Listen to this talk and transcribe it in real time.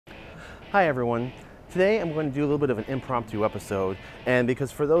Hi everyone. Today I'm going to do a little bit of an impromptu episode, and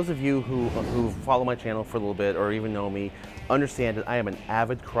because for those of you who follow my channel for a little bit or even know me, understand that I am an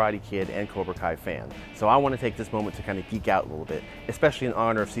avid Karate Kid and Cobra Kai fan. So I want to take this moment to kind of geek out a little bit, especially in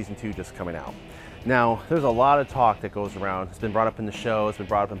honor of season 2 just coming out. Now, there's a lot of talk that goes around. It's been brought up in the show, it's been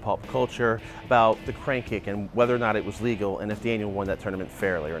brought up in pop culture about the crank kick and whether or not it was legal and if Daniel won that tournament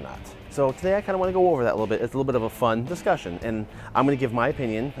fairly or not. So today I kind of want to go over that a little bit. It's a little bit of a fun discussion, and I'm going to give my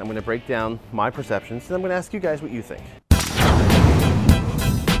opinion, I'm going to break down my perceptions, and I'm going to ask you guys what you think.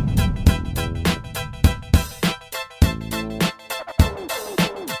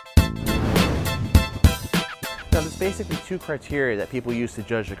 Now, there's basically two criteria that people use to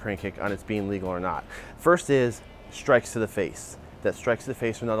judge the crank kick on its being legal or not. First is strikes to the face. That strikes to the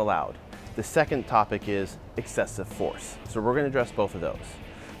face are not allowed. The second topic is excessive force. So we're going to address both of those.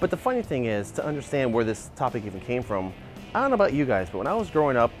 But the funny thing is, to understand where this topic even came from, I don't know about you guys, but when I was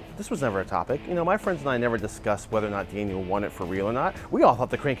growing up, this was never a topic. You know, my friends and I never discussed whether or not Daniel won it for real or not. We all thought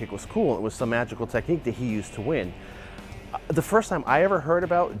the crank kick was cool. It was some magical technique that he used to win. The first time I ever heard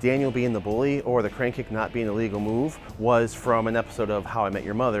about Daniel being the bully or the crank kick not being a legal move was from an episode of How I Met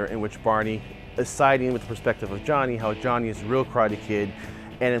Your Mother, in which Barney is siding with the perspective of Johnny, how Johnny is a real Karate Kid.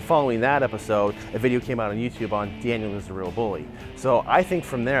 And in following that episode, a video came out on YouTube on Daniel is a real bully. So I think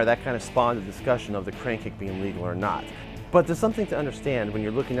from there, that kind of spawned a discussion of the crank kick being legal or not. But there's something to understand when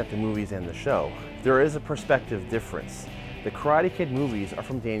you're looking at the movies and the show. There is a perspective difference. The Karate Kid movies are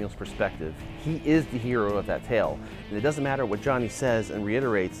from Daniel's perspective. He is the hero of that tale. And it doesn't matter what Johnny says and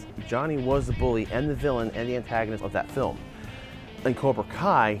reiterates, Johnny was the bully and the villain and the antagonist of that film. In Cobra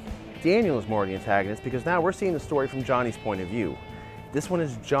Kai, Daniel is more the antagonist because now we're seeing the story from Johnny's point of view. This one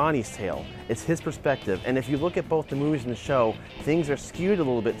is Johnny's tale. It's his perspective. And if you look at both the movies and the show, things are skewed a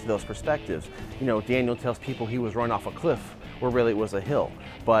little bit to those perspectives. You know, Daniel tells people he was run off a cliff where really it was a hill.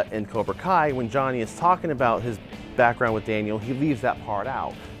 But in Cobra Kai, when Johnny is talking about his background with Daniel, he leaves that part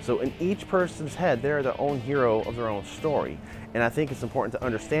out. So in each person's head, they're their own hero of their own story. And I think it's important to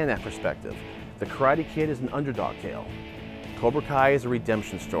understand that perspective. The Karate Kid is an underdog tale. Cobra Kai is a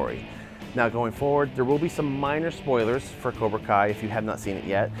redemption story. Now going forward, there will be some minor spoilers for Cobra Kai if you have not seen it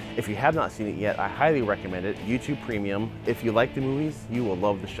yet. If you have not seen it yet, I highly recommend it. YouTube Premium. If you like the movies, you will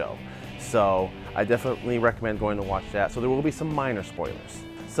love the show. So I definitely recommend going to watch that. So there will be some minor spoilers.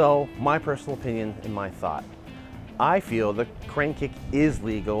 So my personal opinion and my thought. I feel the crank kick is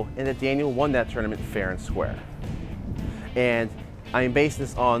legal and that Daniel won that tournament fair and square. And I am basing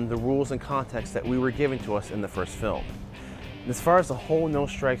this on the rules and context that we were given to us in the first film. As far as the whole no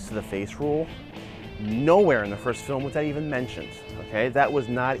strikes to the face rule, nowhere in the first film was that even mentioned, okay? That was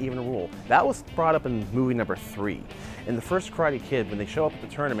not even a rule. That was brought up in movie number 3. In the first Karate Kid, when they show up at the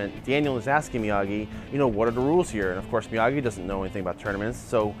tournament, Daniel is asking Miyagi, you know, what are the rules here? And of course, Miyagi doesn't know anything about tournaments,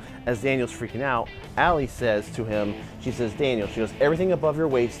 so as Daniel's freaking out, Ali says to him, she says, Daniel, she goes, everything above your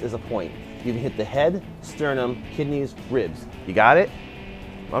waist is a point. You can hit the head, sternum, kidneys, ribs. You got it?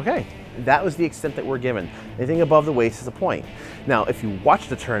 Okay. That was the extent that we're given. Anything above the waist is a point. Now, if you watch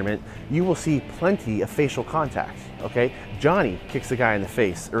the tournament, you will see plenty of facial contact, okay? Johnny kicks the guy in the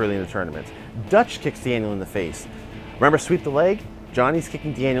face early in the tournament. Dutch kicks Daniel in the face. Remember sweep the leg? Johnny's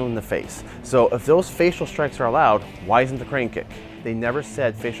kicking Daniel in the face. So if those facial strikes are allowed, why isn't the crank kick? They never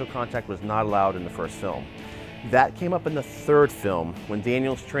said facial contact was not allowed in the first film. That came up in the third film when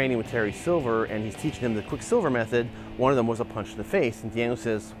Daniel's training with Terry Silver and he's teaching him the Quicksilver method. One of them was a punch to the face, and Daniel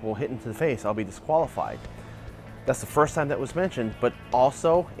says, well, hit him to the face, I'll be disqualified. That's the first time that was mentioned, but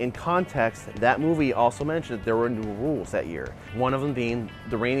also in context, that movie also mentioned that there were new rules that year. One of them being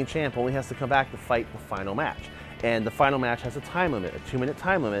the reigning champ only has to come back to fight the final match. And the final match has a time limit, a 2-minute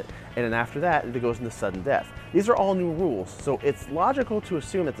time limit, and then after that, it goes into sudden death. These are all new rules, so it's logical to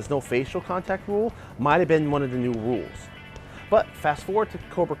assume that this no facial contact rule might have been one of the new rules. But fast forward to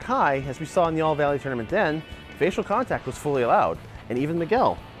Cobra Kai, as we saw in the All Valley tournament then, facial contact was fully allowed, and even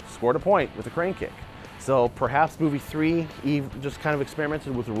Miguel scored a point with a crane kick. So perhaps movie 3 just kind of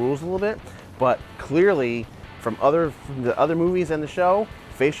experimented with the rules a little bit, but clearly from the other movies and the show,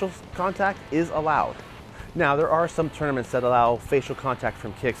 facial contact is allowed. Now, there are some tournaments that allow facial contact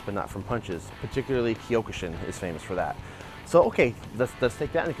from kicks but not from punches, particularly Kyokushin is famous for that. So, okay, let's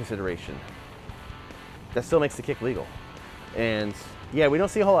take that into consideration. That still makes the kick legal. And yeah, we don't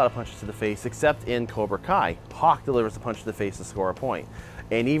see a whole lot of punches to the face except in Cobra Kai. Hawk delivers a punch to the face to score a point.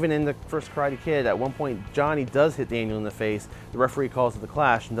 And even in the first Karate Kid, at one point, Johnny does hit Daniel in the face. The referee calls it the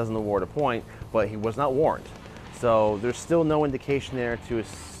clash and doesn't award a point, but he was not warned. So there's still no indication there to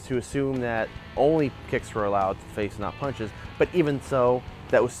assume that only kicks were allowed to face, not punches. But even so,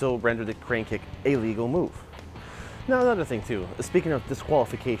 that would still render the crane kick a legal move. Now another thing too, speaking of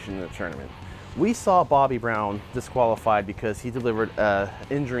disqualification in the tournament, we saw Bobby Brown disqualified because he delivered an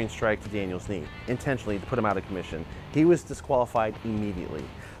injuring strike to Daniel's knee, intentionally to put him out of commission. He was disqualified immediately.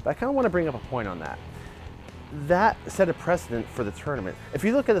 But I kind of want to bring up a point on that. That set a precedent for the tournament. If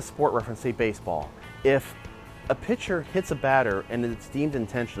you look at a sport reference, say baseball, if a pitcher hits a batter and it's deemed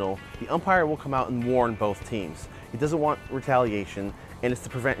intentional, the umpire will come out and warn both teams. He doesn't want retaliation, and it's to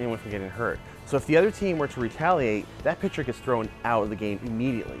prevent anyone from getting hurt. So if the other team were to retaliate, that pitcher gets thrown out of the game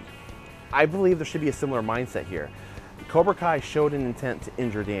immediately. I believe there should be a similar mindset here. Cobra Kai showed an intent to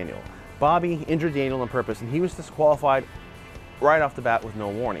injure Daniel. Bobby injured Daniel on purpose, and he was disqualified right off the bat with no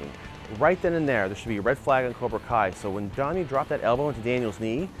warning. Right then and there should be a red flag on Cobra Kai. So when Johnny dropped that elbow into Daniel's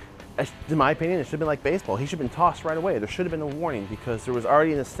knee, in my opinion, it should have been like baseball. He should have been tossed right away. There should have been a warning because there was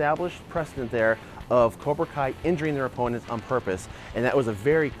already an established precedent there of Cobra Kai injuring their opponents on purpose, and that was a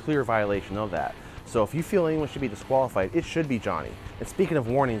very clear violation of that. So if you feel anyone should be disqualified, it should be Johnny. And speaking of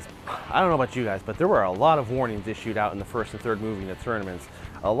warnings, I don't know about you guys, but there were a lot of warnings issued out in the first and third movie in the tournaments.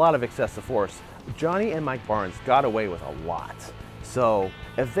 A lot of excessive force. Johnny and Mike Barnes got away with a lot. So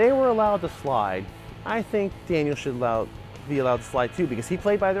if they were allowed to slide, I think Daniel should be allowed to slide too, because he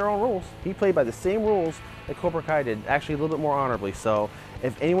played by their own rules. He played by the same rules that Cobra Kai did, actually a little bit more honorably. So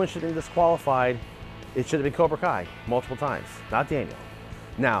if anyone should have been disqualified, it should have been Cobra Kai multiple times, not Daniel.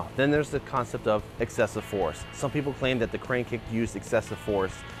 Now, then there's the concept of excessive force. Some people claim that the crane kick used excessive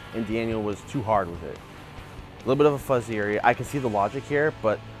force and Daniel was too hard with it. A little bit of a fuzzy area. I can see the logic here,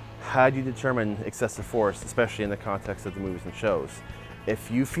 but how do you determine excessive force, especially in the context of the movies and shows?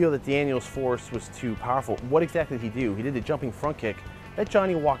 If you feel that Daniel's force was too powerful, what exactly did he do? He did the jumping front kick that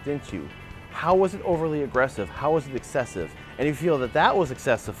Johnny walked into. How was it overly aggressive? How was it excessive? And if you feel that that was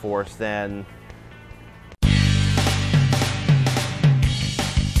excessive force, then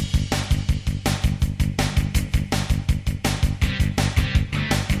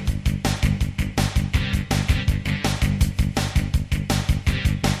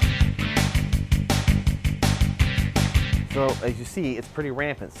so as you see, it's pretty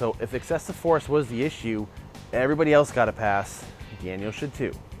rampant. So if excessive force was the issue, everybody else got a pass. Daniel should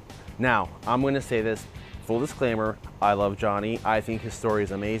too. Now, I'm going to say this, full disclaimer, I love Johnny. I think his story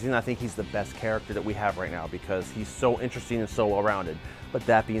is amazing. I think he's the best character that we have right now because he's so interesting and so well-rounded. But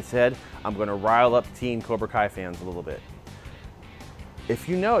that being said, I'm going to rile up Team Cobra Kai fans a little bit. If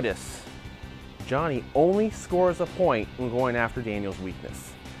you notice, Johnny only scores a point when going after Daniel's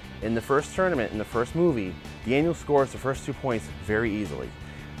weakness. In the first tournament, in the first movie, Daniel scores the first 2 points very easily.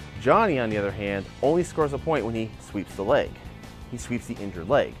 Johnny, on the other hand, only scores a point when he sweeps the leg. He sweeps the injured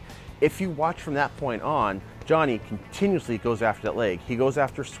leg. If you watch from that point on, Johnny continuously goes after that leg. He goes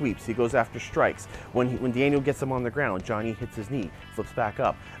after sweeps, he goes after strikes. When Daniel gets him on the ground, Johnny hits his knee, flips back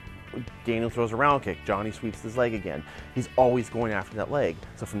up. Daniel throws a round kick, Johnny sweeps his leg again. He's always going after that leg.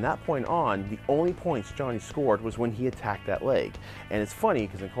 So from that point on, the only points Johnny scored was when he attacked that leg. And it's funny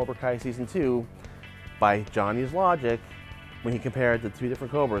because in Cobra Kai Season 2, by Johnny's logic, when he compared the two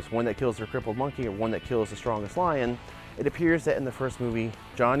different Cobras, one that kills the crippled monkey or one that kills the strongest lion, it appears that in the first movie,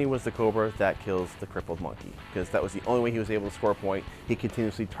 Johnny was the Cobra that kills the crippled monkey, because that was the only way he was able to score a point. He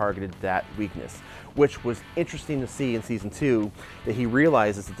continuously targeted that weakness, which was interesting to see in Season 2, that he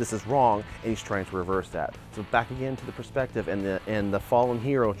realizes that this is wrong and he's trying to reverse that. So back again to the perspective and the fallen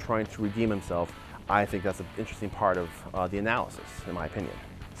hero trying to redeem himself, I think that's an interesting part of the analysis, in my opinion.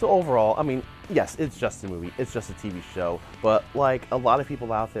 So overall, I mean, yes, it's just a movie, it's just a TV show, but like a lot of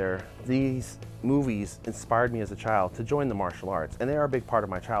people out there, these movies inspired me as a child to join the martial arts, and they are a big part of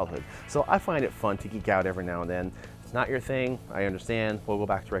my childhood. So I find it fun to geek out every now and then. If it's not your thing, I understand, we'll go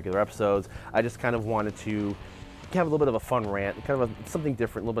back to regular episodes. I just kind of wanted to have a little bit of a fun rant, kind of something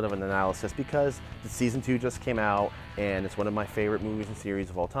different, a little bit of an analysis, because the Season 2 just came out, and it's one of my favorite movies and series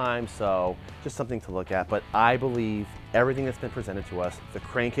of all time, so just something to look at. But I believe everything that's been presented to us, the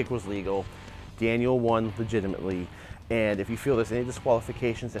crane kick was legal, Daniel won legitimately, and if you feel there's any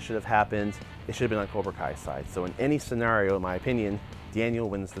disqualifications that should have happened, it should have been on Cobra Kai's side. So in any scenario, in my opinion, Daniel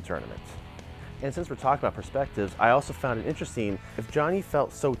wins the tournament. And since we're talking about perspectives, I also found it interesting, if Johnny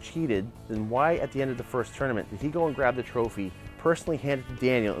felt so cheated, then why at the end of the first tournament did he go and grab the trophy, personally hand it to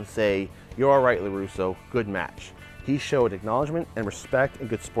Daniel and say, "You're all right, LaRusso, good match." He showed acknowledgement and respect and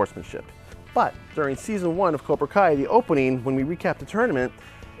good sportsmanship. But during Season 1 of Cobra Kai, the opening, when we recap the tournament,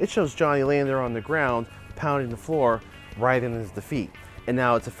 it shows Johnny laying there on the ground, pounding the floor, writhing in his defeat. And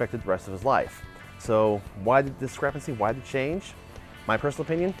now it's affected the rest of his life. So why the discrepancy, why the change? My personal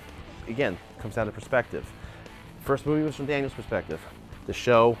opinion, again, comes down to perspective. First movie was from Daniel's perspective. The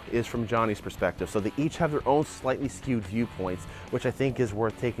show is from Johnny's perspective, so they each have their own slightly skewed viewpoints, which I think is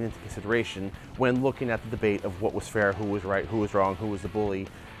worth taking into consideration when looking at the debate of what was fair, who was right, who was wrong, who was the bully.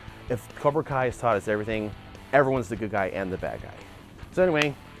 If Cobra Kai has taught us everything, everyone's the good guy and the bad guy. So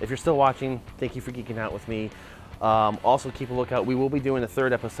anyway, if you're still watching, thank you for geeking out with me. Also keep a lookout. We will be doing a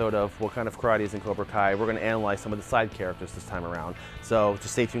third episode of what kind of karate is in Cobra Kai. We're going to analyze some of the side characters this time around. So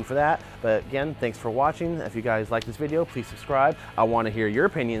just stay tuned for that. But again, thanks for watching. If you guys like this video, please subscribe. I want to hear your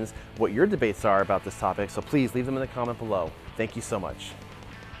opinions, what your debates are about this topic. So please leave them in the comment below. Thank you so much.